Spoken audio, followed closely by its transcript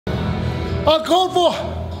Uncalled for!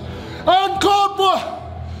 Uncalled for!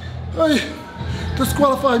 Hey,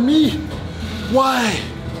 disqualify me. Why?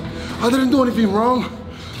 I didn't do anything wrong.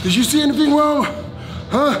 Did you see anything wrong?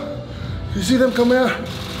 Huh? You see them come out?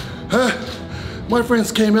 Huh? My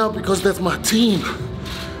friends came out because that's my team.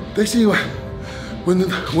 They see when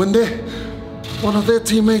one of their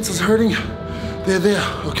teammates is hurting, they're there,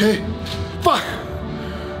 okay? Fuck!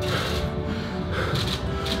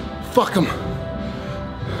 Fuck them.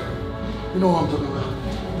 You know what I'm talking about.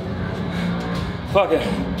 Fucking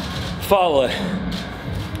Fale.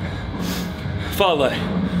 Fale.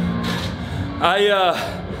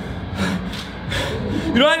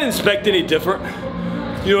 You know, I didn't expect any different.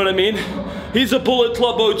 You know what I mean? He's a Bullet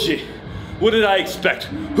Club OG. What did I expect?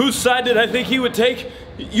 Whose side did I think he would take?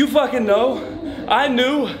 You fucking know. I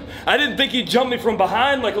knew. I didn't think he'd jump me from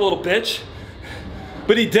behind like a little bitch.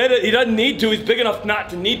 But he did it. He doesn't need to. He's big enough not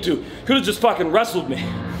to need to. Could have just fucking wrestled me.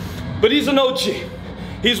 But he's an OG.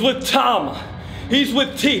 He's with Tom. He's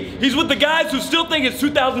with T. He's with the guys who still think it's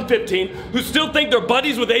 2015, who still think they're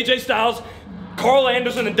buddies with AJ Styles, Carl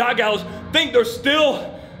Anderson, and Doc Gallows, think they're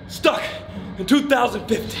still stuck in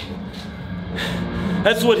 2015.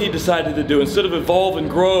 That's what he decided to do instead of evolve and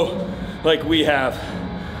grow like we have.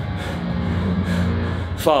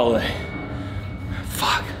 Fale.